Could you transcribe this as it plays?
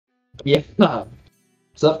Yeah.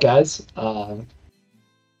 What's up, guys?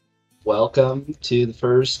 Welcome to the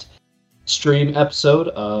first stream episode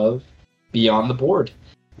of Beyond the Board,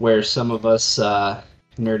 where some of us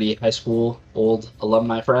nerdy high school old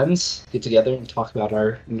alumni friends get together and talk about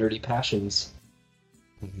our nerdy passions.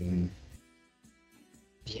 Mhm.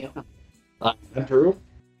 Yeah. I'm Drew.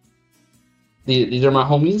 These are my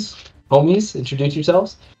homies. Homies, introduce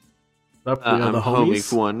yourselves. Up, we are I'm the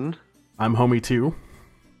homies. Homie1. I'm homie 2.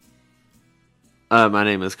 My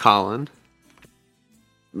name is Colin.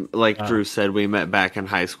 Like Drew said, we met back in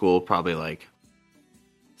high school probably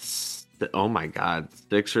oh my god,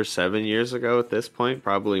 6 or 7 years ago at this point,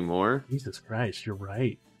 probably more. Jesus Christ, you're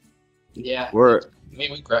right. Yeah. We're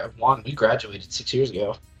we graduated 6 years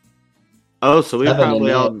ago. Oh, so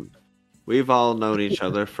Seven we've all known each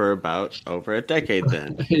other for about over a decade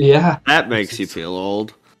then. Yeah. That makes you feel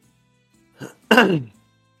old.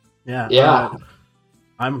 Yeah.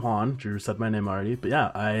 I'm Juan. Drew said my name already, but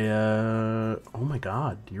yeah, oh my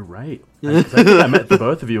god, you're right. I think I met the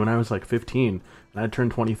both of you when I was like 15, and I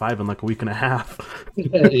turned 25 in like a week and a half.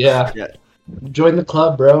 Yeah. Yeah. Join the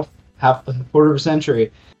club, bro. Half a quarter of a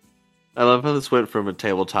century. I love how this went from a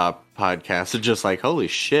tabletop podcast to just like, holy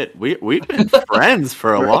shit, we've been friends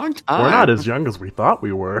for a long time. We're not as young as we thought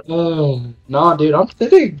we were. Oh, no, dude, I'm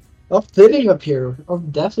thinning. I'm thinning up here.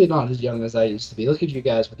 I'm definitely not as young as I used to be. Look at you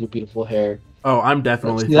guys with your beautiful hair. Oh, I'm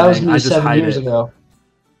definitely See, that was thinning. me I just 7 hide years it. ago.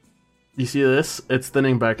 You see this? It's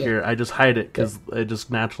thinning back Yeah. here. I just hide it because it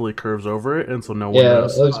just naturally curves over it, and so no one Yeah,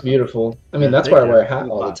 knows. it looks beautiful. I mean, Yeah, that's thank why I you. wear a hat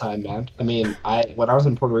all the time, man. I mean, when I was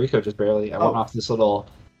in Puerto Rico, just barely, I went off this little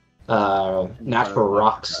natural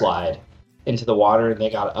rock slide into the water, and they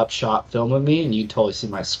got an upshot film of me, and you totally see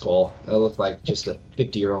my skull. It looked like just a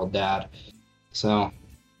 50-year-old dad. So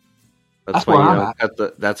That's That's where I'm why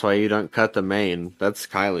that's why you don't cut the mane. That's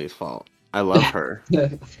Kylie's fault. I love her.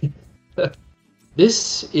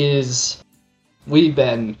 this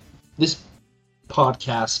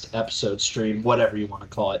podcast episode stream, whatever you want to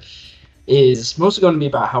call it, is mostly going to be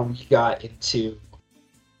about how we got into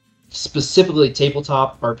specifically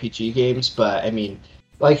tabletop RPG games. But I mean,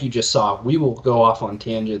 like you just saw, we will go off on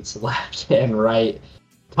tangents left and right,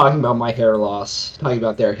 talking about my hair loss, talking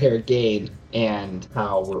about their hair gain, and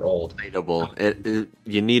how we're old. Relatable.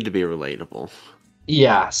 You need to be relatable.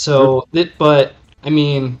 Yeah, so but I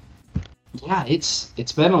mean, yeah, it's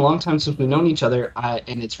been a long time since we've known each other,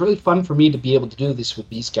 and it's really fun for me to be able to do this with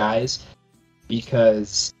these guys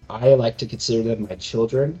because I like to consider them my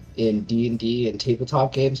children in D&D and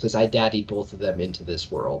tabletop games because I daddied both of them into this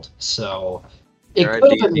world. So it You're a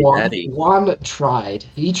could have been D&D Juan. daddy. Juan tried.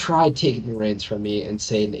 He tried taking the reins from me and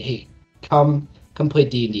saying, "Hey, come play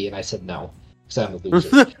D&D," and I said no because I'm a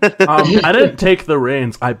loser. I didn't take the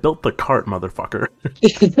reins. I built the cart, motherfucker.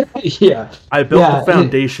 Yeah. I built Yeah, the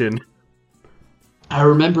foundation. I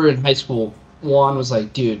remember in high school, Juan was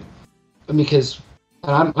like, dude, because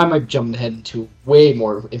and I might jump ahead into way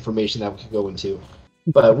more information that we could go into,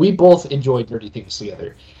 but we both enjoyed nerdy things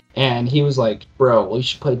together. And he was like, bro, we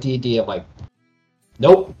should play D&D. I'm like,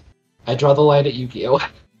 nope, I draw the line at Yu-Gi-Oh!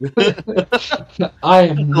 I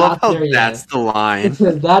am not there yet. That's the line.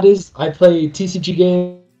 That is, I play TCG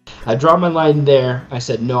game. I draw my line there. I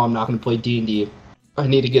said, no, I'm not going to play D&D. I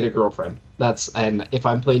need to get a girlfriend. And if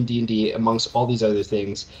I'm playing D&D amongst all these other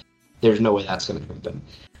things, there's no way that's going to happen.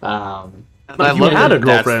 I you love had that a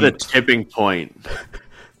girlfriend. That's the tipping point.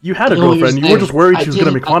 You had a No, girlfriend. You were here's just worried the she was thing.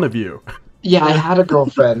 going to make fun of you. Yeah, I had a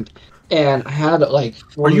girlfriend, and I had like.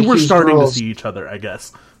 Or one of you the were cutest starting girls. to see each other, I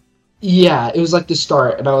guess. Yeah, it was like the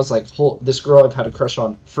start, and I was like, this girl I've had a crush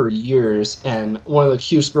on for years, and one of the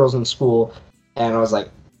cutest girls in school, and I was like,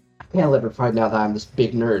 I can't let her find out that I'm this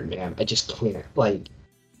big nerd, man. I just can't, like.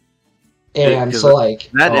 And so, like,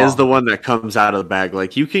 That is the one that comes out of the bag.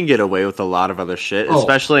 Like, you can get away with a lot of other shit, Oh.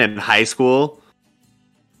 especially in high school.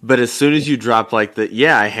 But as soon as you drop, like,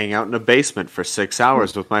 I hang out in a basement for 6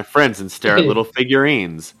 hours with my friends and stare at little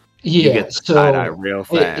figurines. You yeah, get the so side eye real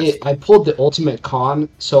fast. I pulled the ultimate con,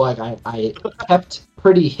 so like I kept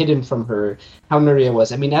pretty hidden from her how nerdy I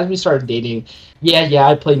was. I mean, as we started dating, yeah,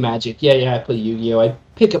 I play Magic, yeah, I play Yu-Gi-Oh! I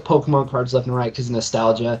pick up Pokemon cards left and right because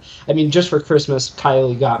nostalgia. I mean, just for Christmas,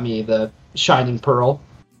 Kylie got me the Shining Pearl.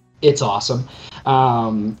 It's awesome.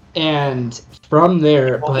 And from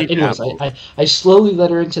there, Holy but anyways, apple. I slowly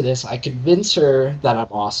let her into this. I convince her that I'm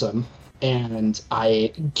awesome, and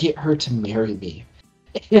I get her to marry me.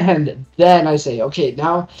 And then I say, okay,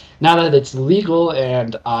 now that it's legal,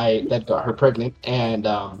 and I then got her pregnant, and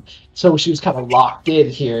so she was kind of locked in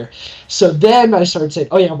here. So then I started saying,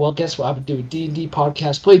 oh yeah, well, guess what? I'm gonna do a D&D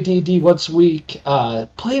podcast, play D&D once a week,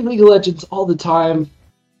 play League of Legends all the time.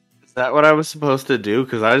 Is that what I was supposed to do?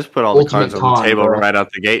 Because I just put all the cards on the table right out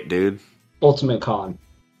the gate, dude. Ultimate con.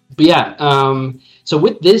 But yeah, so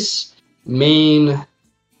with this main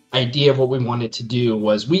idea of what we wanted to do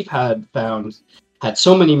was we've had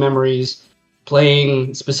so many memories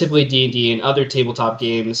playing specifically D&D and other tabletop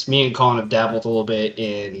games. Me and Colin have dabbled a little bit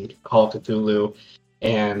in Call of Cthulhu,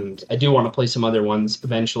 and I do want to play some other ones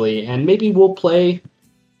eventually, and maybe we'll play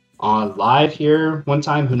on live here one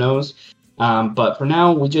time, who knows. But for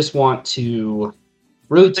now, we just want to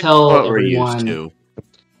really tell everyone.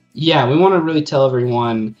 Yeah, we want to really tell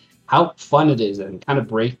everyone how fun it is and kind of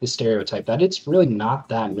break the stereotype that it's really not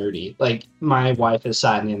that nerdy. Like, my wife has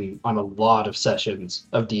sat in on a lot of sessions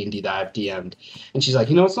of D&D that I've DM'd, and she's like,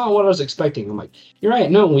 it's not what I was expecting. I'm like, you're right,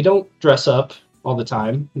 no, we don't dress up all the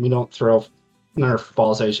time. We don't throw Nerf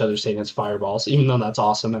balls at each other saying it's fireballs, even though that's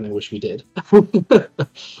awesome and I wish we did.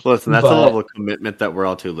 Listen, that's a level of commitment that we're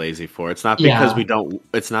all too lazy for. It's not because we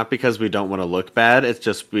don't want to look bad, it's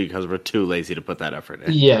just because we're too lazy to put that effort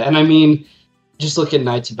in. Yeah, and I mean, just look at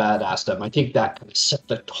Knights of Badassdom. I think that kind of set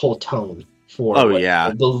the whole tone for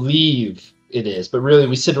I believe it is. But really,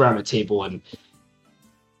 we sit around a table and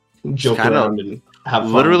joke around and have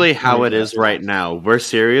fun. Literally how it is right now. We're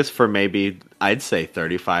serious for maybe, I'd say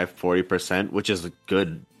 35-40%, which is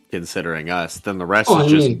good considering us. Then the rest is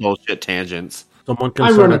just bullshit tangents. Someone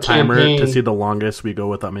can start a timer to see the longest we go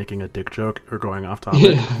without making a dick joke or going off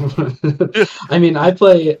topic. I mean,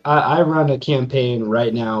 I run a campaign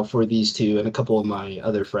right now for these two and a couple of my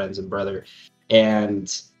other friends and brother.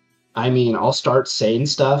 And I mean, I'll start saying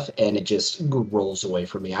stuff and it just rolls away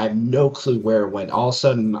from me. I have no clue where it went. All of a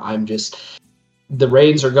sudden, the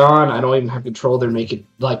reins are gone. I don't even have control. They're making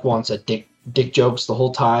wants a dick jokes the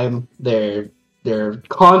whole time. They're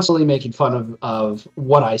constantly making fun of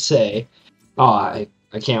what I say. Oh, I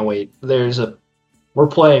can't wait. We're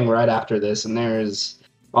playing right after this, and there's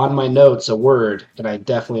on my notes a word, and I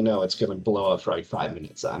definitely know it's going to blow up for like 5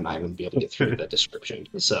 minutes. I'm not going to be able to get through that description.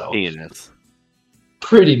 So,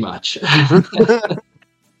 pretty much.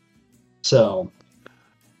 So,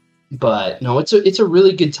 but no, it's a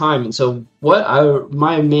really good time. And so,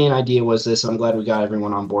 my main idea was this. I'm glad we got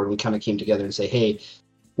everyone on board. We kind of came together and say, hey,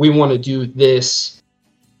 we want to do this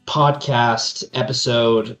podcast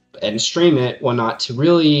episode and stream it, whatnot, to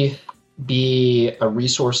really be a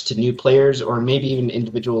resource to new players or maybe even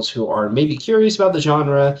individuals who are maybe curious about the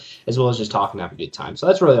genre, as well as just talking and have a good time. So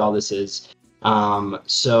that's really all this is.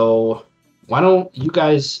 So why don't you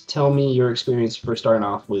guys tell me your experience for starting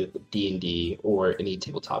off with D&D or any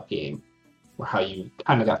tabletop game, or how you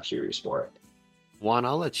kind of got curious for it? Juan,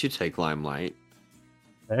 I'll let you take limelight.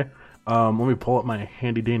 Okay. Let me pull up my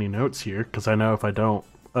handy dandy notes here, because I know if I don't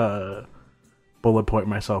bullet point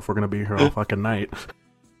myself, we're gonna be here all fucking night.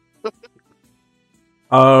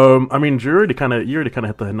 I mean, you already kind of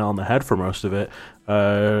hit the nail on the head for most of it.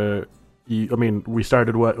 We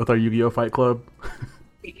started with our Yu-Gi-Oh! Fight Club.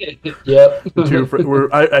 Yep.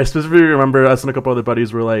 I specifically remember us and a couple other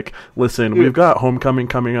buddies were like, "Listen, we've got homecoming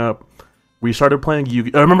coming up." We started playing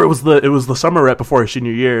Yu-Gi-Oh! I remember it was the summer right before our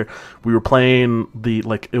senior year. We were playing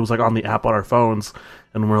it was like on the app on our phones,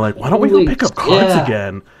 and we're like, why don't we go pick up cards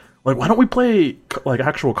again? Like, why don't we play like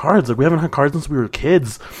actual cards? Like, we haven't had cards since we were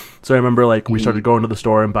kids. So I remember we started going to the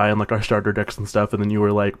store and buying like our starter decks and stuff, and then you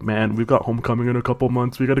were like, man, we've got homecoming in a couple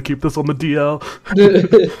months. We got to keep this on the DL.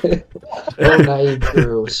 And I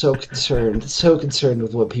grew so concerned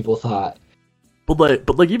with what people thought.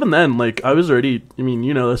 But even then, I was already,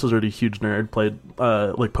 this was already a huge nerd. Played,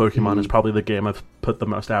 Pokemon is probably the game I've put the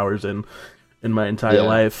most hours in my entire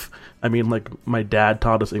life. I mean, my dad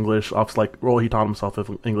taught us English off, he taught himself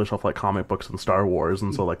English off, comic books and Star Wars,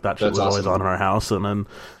 and so, that shit was always on in our house. And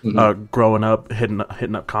then, growing up, hitting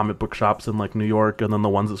up comic book shops in, New York, and then the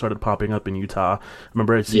ones that started popping up in Utah. I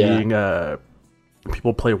remember seeing,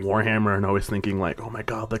 people play Warhammer and always thinking, oh my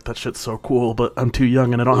god, that shit's so cool, but I'm too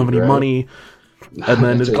young and I don't have any money. And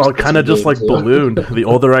then it all kind of just ballooned. The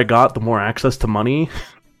older I got, the more access to money.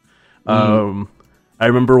 I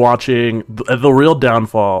remember watching the real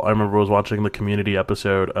downfall. I remember was watching the community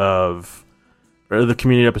episode where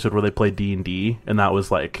they played D&D, and that was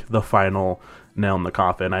the final nail in the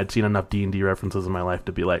coffin. I'd seen enough D&D references in my life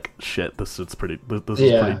to be like, shit, this is pretty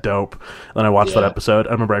dope. And then I watched that episode.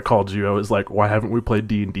 I remember I called you. I was like, why haven't we played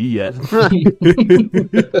D&D yet?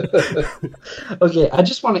 Okay, I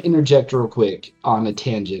just want to interject real quick on a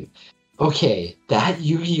tangent. Okay, that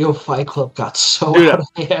Yu-Gi-Oh! Fight Club got so out of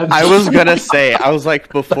hand. I was gonna say,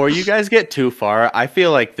 before you guys get too far, I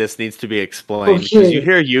feel like this needs to be explained. Because you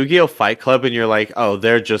hear Yu-Gi-Oh! Fight Club and you're like, oh,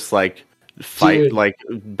 they're just battling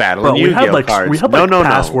Yu-Gi-Oh! Cards. We had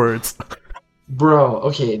passwords. Bro,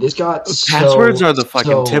 okay, this got Passwords are the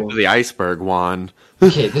fucking tip of the iceberg, Juan.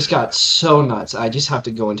 Okay, this got so nuts. I just have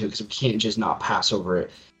to go into it because we can't just not pass over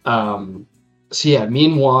it. So yeah, me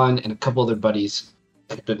and Juan and a couple other buddies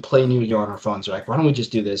have been playing Yu-Gi-Oh on our phones. We're like, why don't we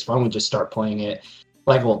just do this? Why don't we just start playing it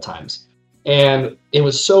like old times? And it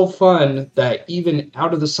was so fun that even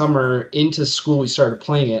out of the summer into school, we started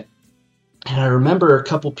playing it. And I remember a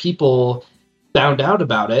couple people found out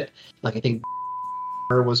about it. Like, I think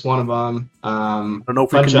was one of them. I don't know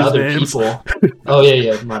if bunch of other names. people. Oh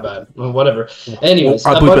yeah, my bad. Well, whatever. Anyways,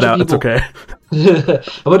 I'll bleep it out. It's okay.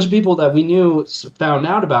 A bunch of people that we knew found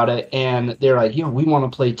out about it, and they're like, "Yo, we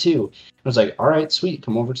want to play too." I was like, "All right, sweet.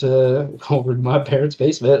 Come over to my parents'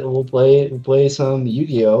 basement, and we'll play some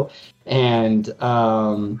Yu-Gi-Oh." And it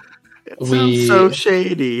sounds so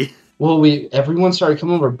shady. Well, everyone started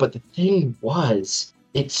coming over, but the thing was,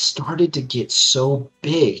 it started to get so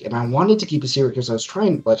big, and I wanted to keep it secret because I was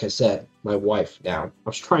trying, like I said, my wife now, I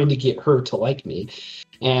was trying to get her to like me,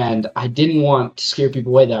 and I didn't want to scare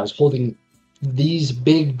people away that I was holding these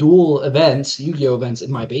big duel events, Yu-Gi-Oh events,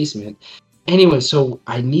 in my basement. Anyway, so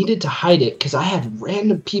I needed to hide it because I had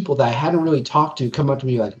random people that I hadn't really talked to come up to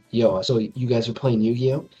me like, "Yo, so you guys are playing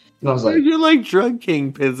Yu-Gi-Oh?" And I was like, "You're like drug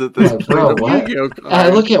kingpins at this point." Bro, what? And I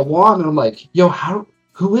look at Juan and I'm like, "Yo,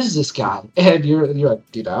 who is this guy?" And you're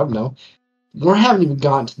like, "Dude, I don't know." We haven't even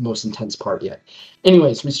gotten to the most intense part yet.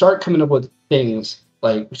 Anyways, we start coming up with things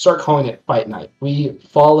like we start calling it Fight Night. We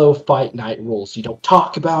follow Fight Night rules. You don't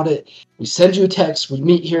talk about it. We send you a text. We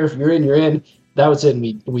meet here. If you're in, you're in. That was it.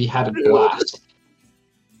 And we had a blast.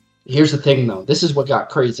 Here's the thing, though. This is what got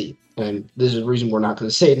crazy, and this is the reason we're not going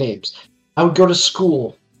to say names. I would go to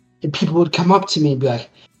school, and people would come up to me and be like,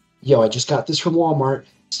 "Yo, I just got this from Walmart.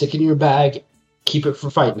 Stick it in your bag. Keep it for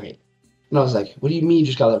Fight Night." And I was like, "What do you mean you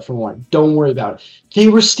just got that from Walmart? Don't worry about it." They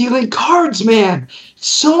were stealing cards, man!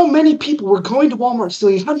 So many people were going to Walmart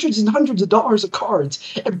stealing hundreds and hundreds of dollars of cards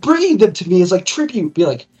and bringing them to me as like tribute. Be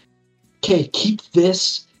like, "Okay, keep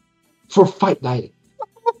this for Fight Night."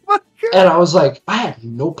 And I was like, I had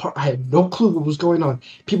no clue what was going on.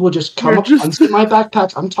 People would just come up, unzip my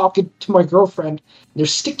backpack. I'm talking to my girlfriend. They're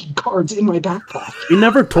sticking cards in my backpack. We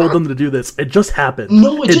never told them to do this. It just happened.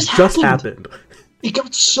 No, it just happened. It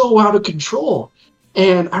got so out of control.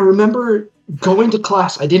 And I remember going to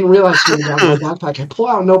class. I didn't realize something got in my backpack. I pull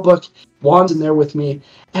out a notebook. Juan's in there with me.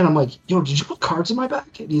 And I'm like, "Yo, did you put cards in my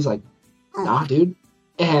bag?" And he's like, "Nah, dude."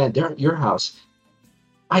 And they're at your house.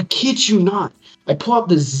 I kid you not. I pull out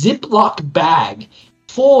the Ziploc bag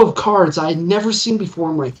full of cards I had never seen before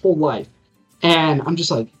in my whole life. And I'm just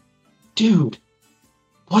like, "Dude,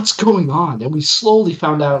 what's going on?" And we slowly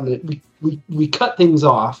found out that we cut things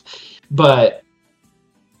off. But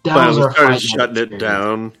that was our started shutting it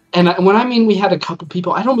down. And when I mean we had a couple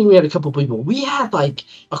people, I don't mean we had a couple people. We had like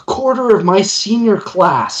a quarter of my senior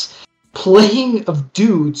class playing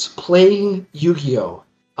Yu-Gi-Oh!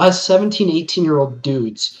 Us 17, 18-year-old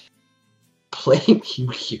dudes playing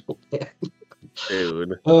Yu-Gi-Oh! Man.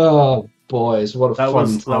 Dude. Oh, boys, what a fun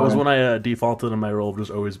time. That was when I defaulted in my role of just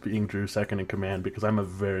always being Drew second in command because I'm a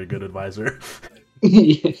very good advisor.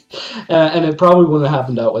 And it probably wouldn't have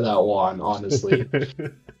happened without Juan, honestly.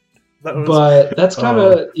 But that's kind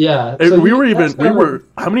of yeah. So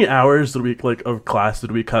how many hours of class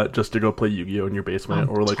did we cut just to go play Yu-Gi-Oh in your basement,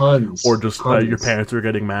 or tons. Your parents were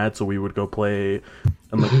getting mad, so we would go play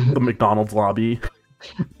in the McDonald's lobby.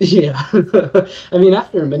 Yeah, I mean,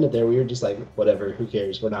 after a minute there, we were just like, whatever, who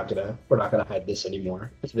cares? We're not gonna hide this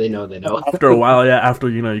anymore. If they know, they know. After a while, yeah. After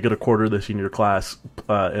you get a quarter of the senior class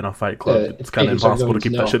in a fight club, it's kind of impossible to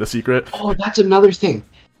keep that shit a secret. Oh, that's another thing.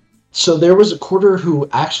 So there was a quarter who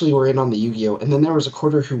actually were in on the Yu-Gi-Oh, and then there was a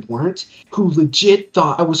quarter who weren't, who legit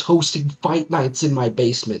thought I was hosting fight nights in my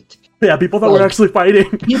basement. Yeah, people thought we were actually fighting.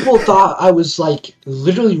 People thought I was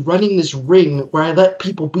literally running this ring where I let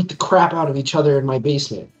people beat the crap out of each other in my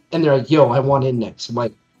basement. And they're like, "Yo, I want in next." I'm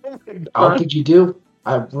like, "I don't think you do.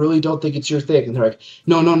 I really don't think it's your thing." And they're like,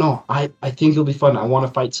 No. I think it'll be fun. I want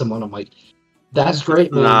to fight someone." I'm like, "That's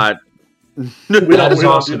great, man. That is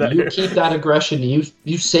awesome. You keep that aggression.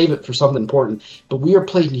 You save it for something important. But we are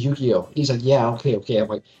playing Yu-Gi-Oh!" And he's like, "Yeah, okay." I'm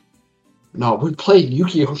like, "No, we're playing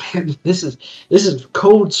Yu-Gi-Oh, man. This is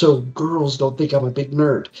code so girls don't think I'm a big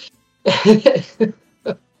nerd."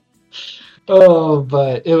 Oh,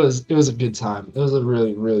 but it was a good time. It was a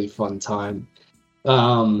really, really fun time.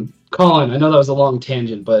 Colin, I know that was a long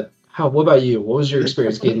tangent, but what about you? What was your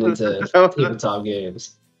experience getting into tabletop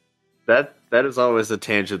games? That is always a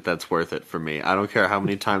tangent that's worth it for me. I don't care how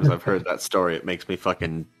many times I've heard that story; it makes me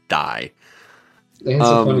fucking die. It's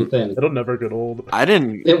a funny thing. It'll never get old.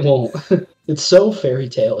 It won't. It's so fairy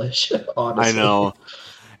tale-ish, honestly. I know.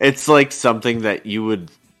 it's like something that you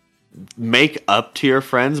would make up to your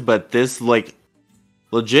friends, but this like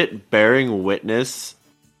legit bearing witness.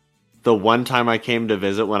 The one time I came to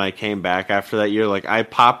visit when I came back after that year, like I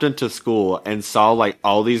popped into school and saw like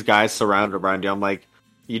all these guys surrounded around you. I'm like,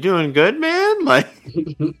 you doing good, man? Like,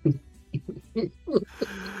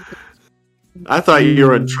 I thought you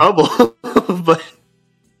were in trouble, but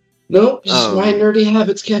nope, just my nerdy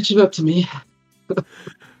habits catching up to me.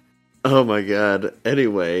 Oh my god.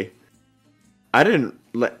 Anyway, I've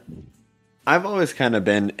always kind of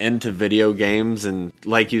been into video games, and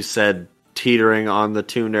like you said, teetering on the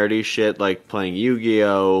too nerdy shit, like playing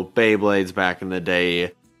Yu-Gi-Oh, Beyblades back in the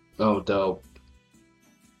day. Oh, dope.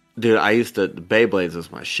 Dude, Beyblades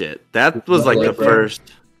was my shit. That was like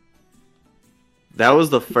that was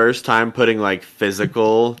the first time putting like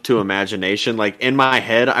physical to imagination. Like in my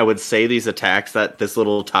head, I would say these attacks that this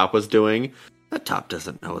little top was doing. That top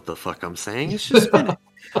doesn't know what the fuck I'm saying. It's just spinning.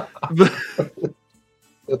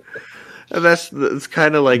 And it's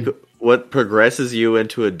kind of like what progresses you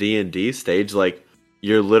into a D&D stage. Like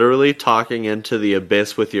you're literally talking into the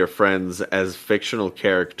abyss with your friends as fictional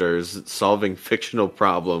characters, solving fictional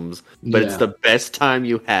problems, but it's the best time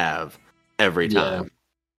you have every time.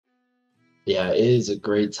 Yeah, it is a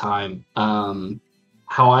great time.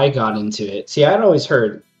 How I got into it. See, I'd always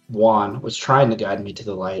heard Juan was trying to guide me to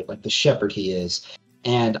the light, like the shepherd he is.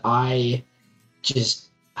 And I just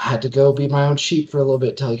had to go be my own sheep for a little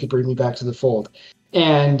bit till he could bring me back to the fold.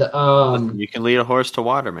 And you can lead a horse to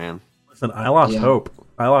water, man. Listen, I lost hope.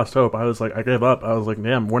 I was like, I gave up. I was like,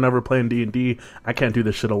 damn, we're never playing D&D. I can't do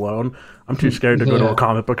this shit alone. I'm too scared to go to a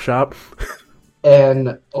comic book shop.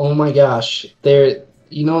 And oh my gosh,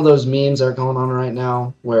 you know those memes are going on right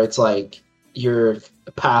now where it's like your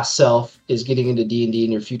past self is getting into D&D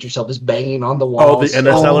and your future self is banging on the walls. Oh, the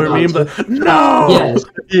Interstellar meme? No! Yes.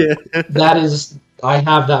 Yeah. That is, I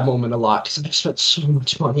have that moment a lot because I've spent so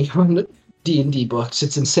much money on D&D books.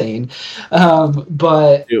 It's insane.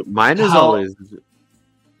 But dude, mine is always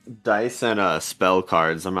dice and spell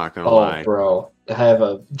cards. I'm not going to lie. Oh, bro. I have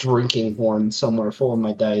a drinking horn somewhere full of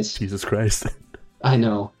my dice. Jesus Christ. I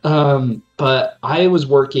know. But I was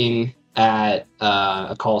working at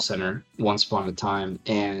a call center once upon a time,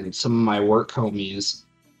 and some of my work homies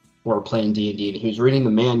were playing D&D, and he was reading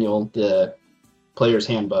the manual, the player's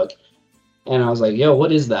handbook, and I was like, yo,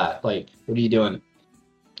 what is that? Like, what are you doing?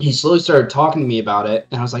 He slowly started talking to me about it,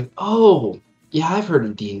 and I was like, oh, yeah, I've heard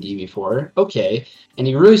of D&D before. Okay. And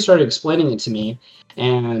he really started explaining it to me,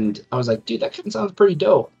 and I was like, dude, that kind of sounds pretty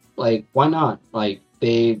dope. Like, why not? Like,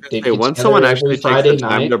 they once someone actually takes the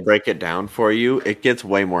time to break it down for you, it gets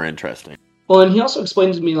way more interesting. Well, and he also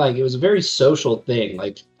explained to me, like, it was a very social thing.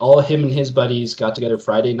 Like, all him and his buddies got together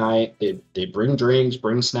Friday night. They'd bring drinks,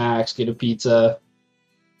 bring snacks, get a pizza,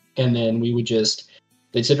 and then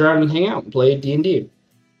they'd sit around and hang out and play D&D.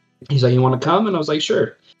 He's like, you want to come? And I was like,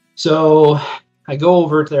 sure. So I go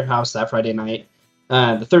over to their house that Friday night,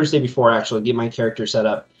 the Thursday before, actually, get my character set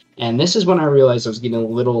up. And this is when I realized I was getting a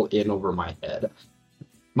little in over my head.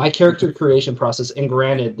 My character creation process, and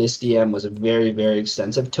granted, this DM was very, very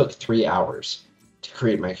extensive, took 3 hours to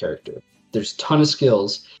create my character. There's a ton of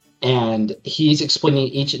skills, and he's explaining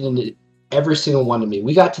each and every single one to me.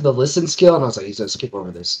 We got to the listen skill, and I was like, he's going to skip over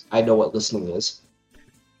this. I know what listening is.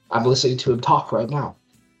 I'm listening to him talk right now.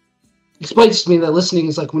 He explains to me that listening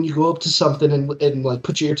is like when you go up to something and like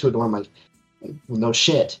put your ear to a door. I'm like, well, no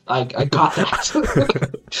shit. I got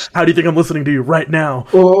that. How do you think I'm listening to you right now?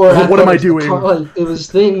 Or what am I doing? It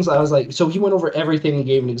was things I was like, so he went over everything and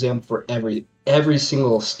gave an example for every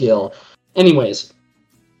single skill. Anyways,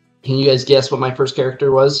 can you guys guess what my first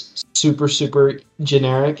character was? Super, super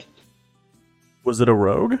generic. Was it a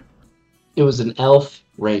rogue? It was an elf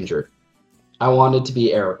ranger. I wanted to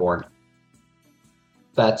be Aragorn.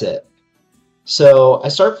 That's it. So I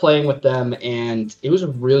started playing with them, and it was a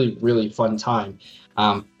really, really fun time.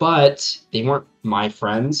 But they weren't my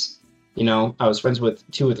friends. You know, I was friends with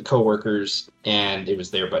 2 of the coworkers, and it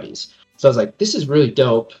was their buddies. So I was like, this is really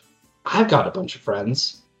dope. I've got a bunch of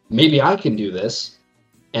friends. Maybe I can do this.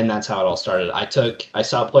 And that's how it all started. I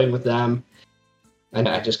stopped playing with them, and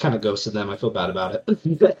I just kind of ghosted them. I feel bad about it.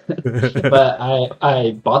 But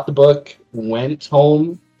I bought the book, went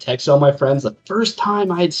home, texted all my friends. The first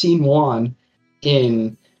time I had seen Juan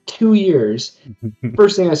in 2 years,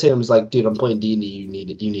 first thing I say to him was like, dude, I'm playing D&D. You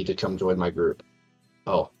need to come join my group.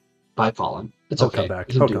 Oh, bye, Colin. It's okay.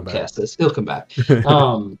 He'll come back.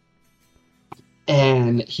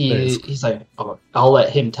 And he's like, oh, I'll let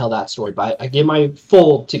him tell that story. But I get my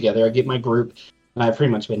fold together. I get my group, and I've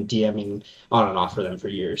pretty much been DMing on and off for them for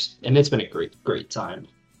years. And it's been a great, great time.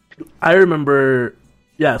 I remember,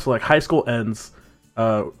 so like high school ends,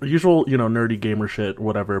 Usual, nerdy gamer shit,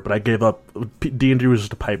 whatever. But I gave up. D&D was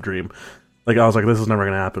just a pipe dream. Like I was like, this is never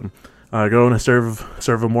gonna happen. Go and serve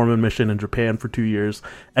a Mormon mission in Japan for 2 years,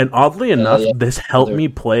 and oddly enough, this helped me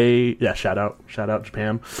play. Yeah, shout out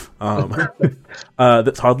Japan.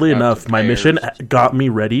 That's oddly enough, my mission got me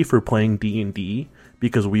ready for playing D&D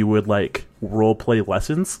because we would like role play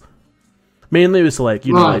lessons. Mainly it was like,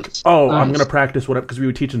 I'm gonna practice whatever, because we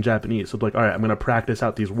would teach in Japanese. So like, all right, I'm gonna practice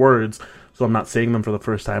out these words so I'm not saying them for the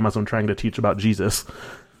first time as I'm trying to teach about Jesus.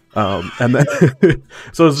 And then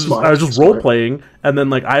so I was just role playing, and then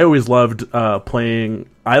like I always loved playing.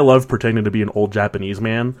 I loved pretending to be an old Japanese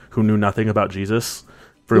man who knew nothing about Jesus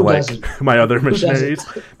for my other missionaries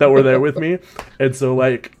that were there with me. And so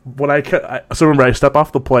like when so remember, I step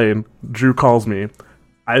off the plane, Drew calls me.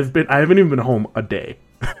 I haven't even been home a day.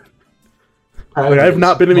 Like I have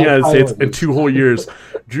not been in the United States in 2 whole years.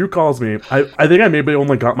 Drew calls me. I think I maybe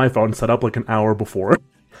only got my phone set up like an hour before,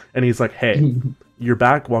 and he's like, "Hey, you're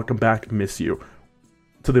back. Welcome back. Miss you."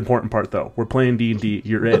 To the important part, though, we're playing D&D.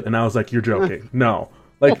 You're it. And I was like, "You're joking? No,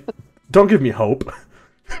 like, don't give me hope."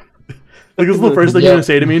 Like this is the first thing you're gonna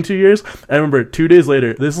say to me in 2 years. I remember 2 days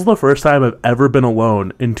later. This is the first time I've ever been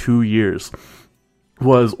alone in 2 years.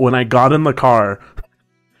 Was when I got in the car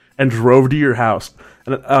and drove to your house.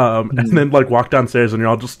 And then like walked downstairs, and you're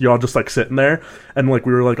all just like sitting there, and like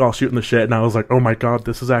we were like all shooting the shit, and I was like, oh my god,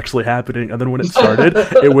 this is actually happening. And then when it started,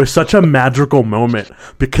 it was such a magical moment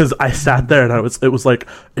because I sat there and it was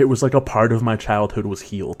like a part of my childhood was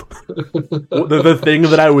healed. the thing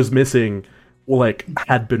that I was missing like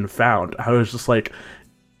had been found. I was just like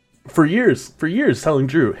for years telling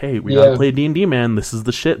Drew, hey, we gotta play D&D, man. This is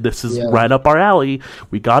the shit. This is right up our alley.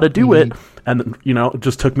 We gotta do it. And then, it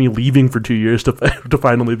just took me leaving for 2 years to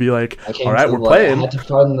finally be like, all right, we're playing.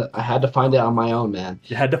 I had to find it on my own, man.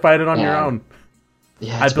 You had to find it on your own.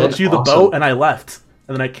 Yeah, I built you the boat, and I left.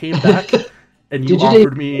 And then I came back, and you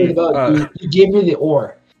offered me... You gave me the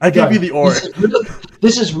oar. I gave you the oar.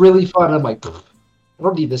 This is really fun. I'm like, I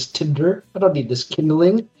don't need this tinder. I don't need this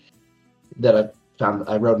kindling. That I found.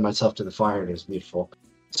 I rode myself to the fire, and it was beautiful.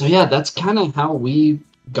 So yeah, that's kind of how we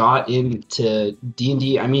got into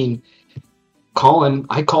D&D. I mean... Colin,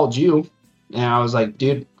 I called you, and I was like,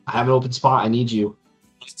 dude, I have an open spot. I need you.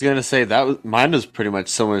 I was going to say, mine was pretty much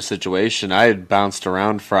similar situation. I had bounced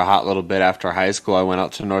around for a hot little bit after high school. I went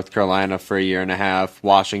out to North Carolina for a year and a half,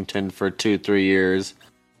 Washington for 2-3 years,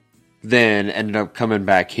 then ended up coming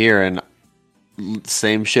back here, and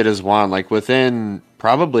same shit as Juan. Like, within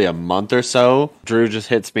probably a month or so, Drew just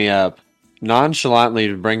hits me up,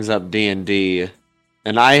 nonchalantly brings up D&D,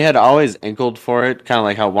 and I had always ankled for it, kind of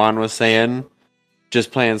like how Juan was saying.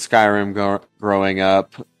 Just playing Skyrim growing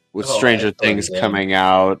up, with Stranger Things coming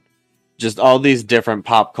out, just all these different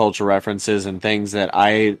pop culture references and things that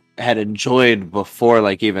I had enjoyed before,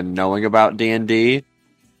 like even knowing about D&D,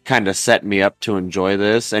 kind of set me up to enjoy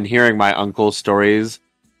this. And hearing my uncle's stories,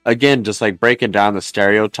 again, just like breaking down the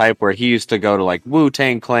stereotype where he used to go to like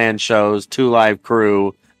Wu-Tang Clan shows, 2 Live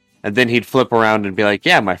Crew, and then he'd flip around and be like,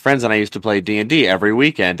 yeah, my friends and I used to play D&D every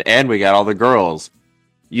weekend, and we got all the girls.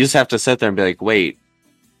 You just have to sit there and be like, wait,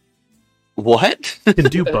 what? Can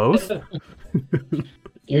do both?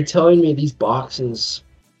 You're telling me these boxes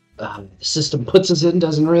the system puts us in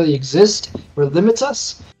doesn't really exist or limits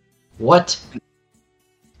us? What?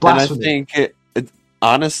 Blasphemy. And I think,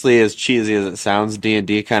 honestly, as cheesy as it sounds,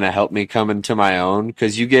 D&D kind of helped me come into my own,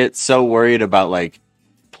 because you get so worried about like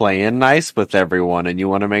playing nice with everyone, and you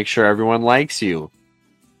want to make sure everyone likes you.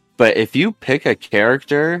 But if you pick a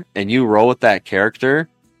character and you roll with that character,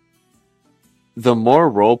 the more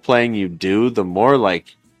role playing you do, the more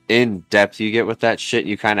like in depth you get with that shit.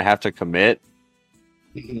 You kind of have to commit.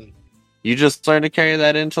 You just learn to carry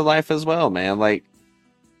that into life as well, man. Like,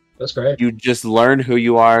 that's great. You just learn who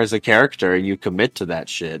you are as a character, and you commit to that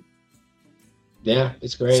shit. Yeah,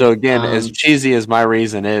 it's great. So again, as cheesy as my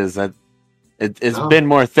reason is, that it's been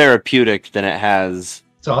more therapeutic than it has.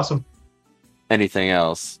 It's awesome. Anything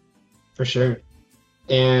else, for sure.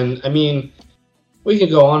 And I mean, we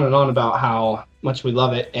could go on and on about how much we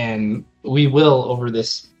love it, and we will over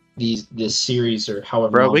this series or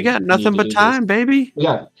however. Bro, we got nothing but time, baby. We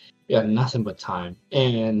got nothing but time,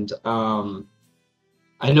 and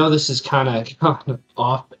I know this is kind of gone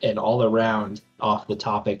off and all around off the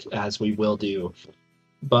topic, as we will do,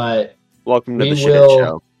 but welcome to the shit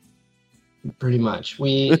show. Pretty much,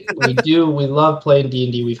 we love playing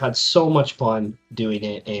D&D. We've had so much fun doing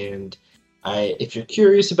it, and if you're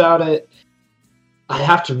curious about it, I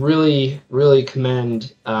have to really, really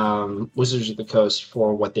commend Wizards of the Coast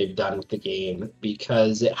for what they've done with the game,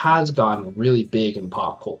 because it has gone really big in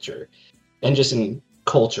pop culture and just in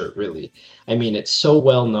culture, really. I mean, it's so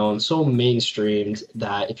well known, so mainstreamed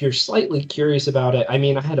that if you're slightly curious about it, I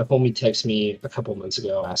mean, I had a homie text me a couple months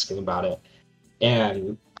ago asking about it,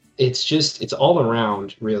 and it's all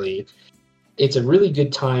around, really. It's a really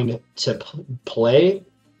good time to play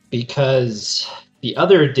because the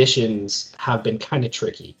other editions have been kind of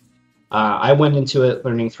tricky. I went into it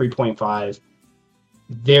learning 3.5,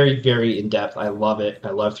 very, very in depth. I love it. I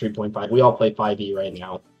love 3.5. We all play 5e right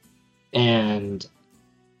now, and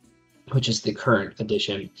which is the current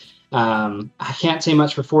edition. I can't say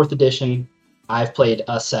much for 4th edition. I've played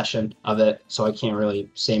a session of it, so I can't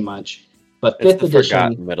really say much. But 5th edition,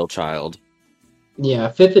 forgotten middle child. Yeah,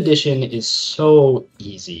 5th edition is so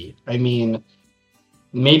easy. I mean,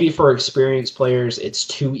 maybe for experienced players, it's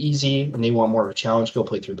too easy and they want more of a challenge. Go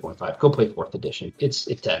play 3.5. Go play 4th edition. It's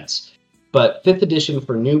intense. But 5th edition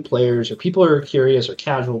for new players or people who are curious or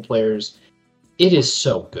casual players, it is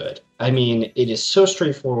so good. I mean, it is so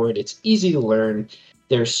straightforward. It's easy to learn.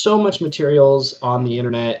 There's so much materials on the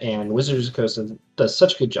internet, and Wizards of the Coast does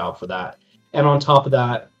such a good job for that. And on top of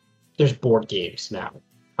that, there's board games now.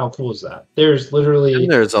 How cool is that? There's literally...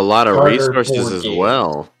 And there's a lot of resources as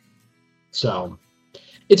well. So,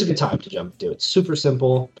 it's a good time to jump into it. It's super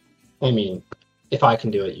simple. I mean, if I can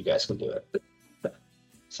do it, you guys can do it.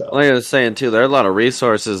 So, like I was saying too, there are a lot of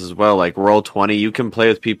resources as well, like Roll20. You can play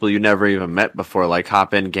with people you never even met before, like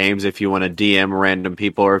hop in games if you want to DM random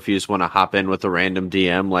people, or if you just want to hop in with a random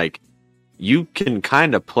DM. Like, you can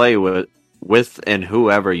kind of play with and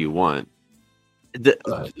whoever you want.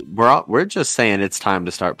 We're just saying it's time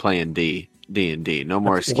to start playing D&D. No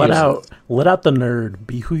more excuses. Let out the nerd.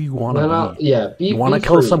 Be who you want to be. Yeah, you want to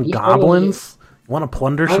kill some goblins? You want to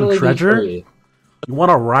plunder some treasure? You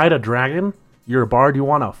want to ride a dragon? You're a bard. You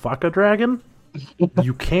want to fuck a dragon?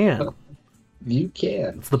 You can. You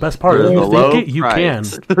can. It's the best part. If you think it, you can.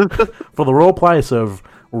 For the low price of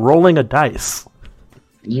rolling a dice.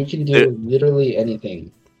 You can do literally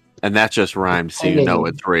anything. And that just rhymes, so you know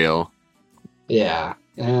it's real. Yeah.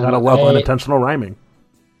 Gotta love unintentional rhyming.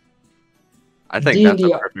 I think that's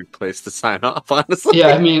a perfect place to sign off, honestly. Yeah,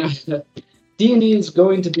 I mean, D&D is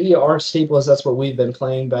going to be our staple, as that's what we've been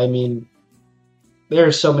playing, but I mean, there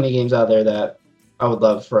are so many games out there that I would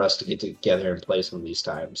love for us to get together and play some of these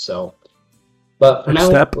times, so... But for next now,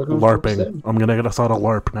 step, LARPing. I'm gonna get us on a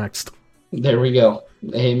LARP next. There we go.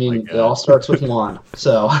 I mean, it all starts with one,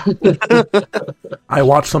 so... I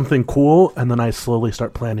watch something cool, and then I slowly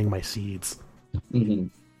start planting my seeds. Mm-hmm.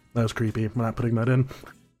 That was creepy. I'm not putting that in.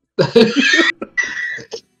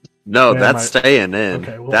 No, that's staying in.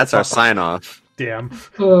 Okay, well, that's our sign off. Damn.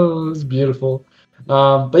 Oh, it was beautiful.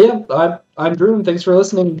 But yeah, I'm Drew, and thanks for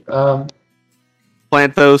listening.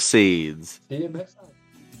 Plant those seeds. See you next time.